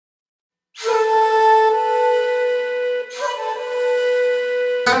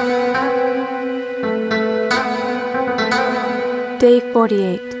Day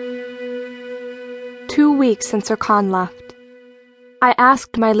 48. 2 weeks since Sir Khan left. I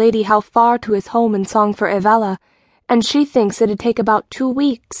asked my lady how far to his home in Song for Evella, and she thinks it'd take about 2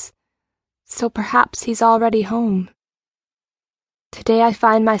 weeks. So perhaps he's already home. Today I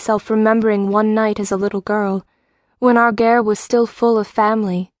find myself remembering one night as a little girl, when our ger was still full of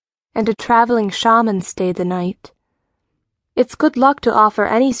family, and a traveling shaman stayed the night. It's good luck to offer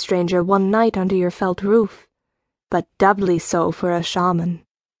any stranger one night under your felt roof, but doubly so for a shaman.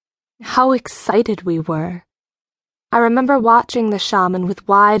 How excited we were! I remember watching the shaman with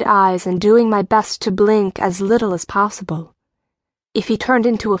wide eyes and doing my best to blink as little as possible. If he turned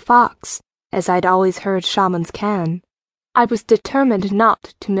into a fox, as I'd always heard shamans can, I was determined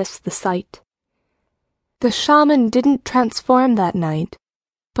not to miss the sight. The shaman didn't transform that night,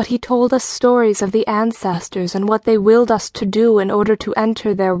 but he told us stories of the ancestors and what they willed us to do in order to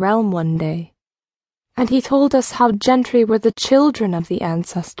enter their realm one day. And he told us how gentry were the children of the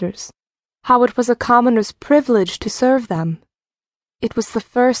ancestors, how it was a commoner's privilege to serve them. It was the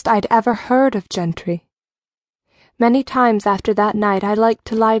first I'd ever heard of gentry. Many times after that night I liked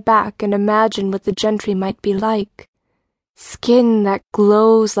to lie back and imagine what the gentry might be like. Skin that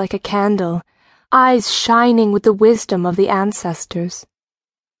glows like a candle, eyes shining with the wisdom of the ancestors.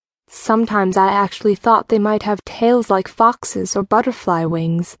 Sometimes I actually thought they might have tails like foxes or butterfly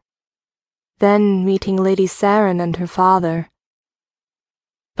wings. Then meeting Lady Saren and her father.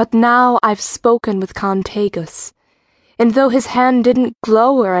 But now I've spoken with Khan Tagus, and though his hand didn't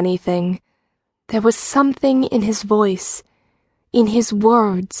glow or anything, there was something in his voice, in his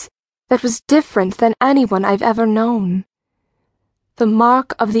words, that was different than anyone I've ever known. The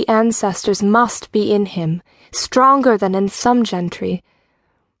mark of the ancestors must be in him, stronger than in some gentry.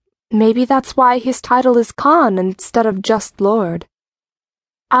 Maybe that's why his title is Khan instead of just Lord.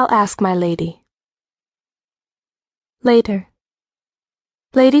 I'll ask my lady. Later.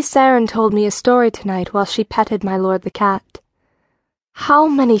 Lady Saren told me a story tonight while she petted my lord the cat. How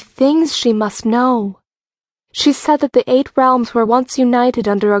many things she must know! She said that the 8 realms were once united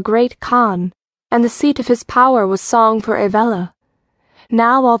under a great Khan, and the seat of his power was Song for Evella.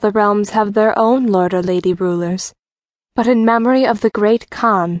 Now all the realms have their own lord or lady rulers, but in memory of the great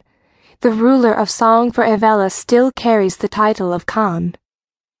Khan, the ruler of Song for Evella still carries the title of Khan.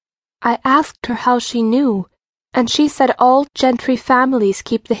 I asked her how she knew, and she said all gentry families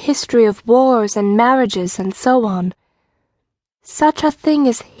keep the history of wars and marriages and so on. Such a thing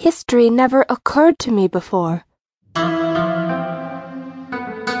as history never occurred to me before.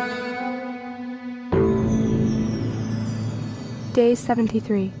 Day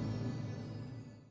 73.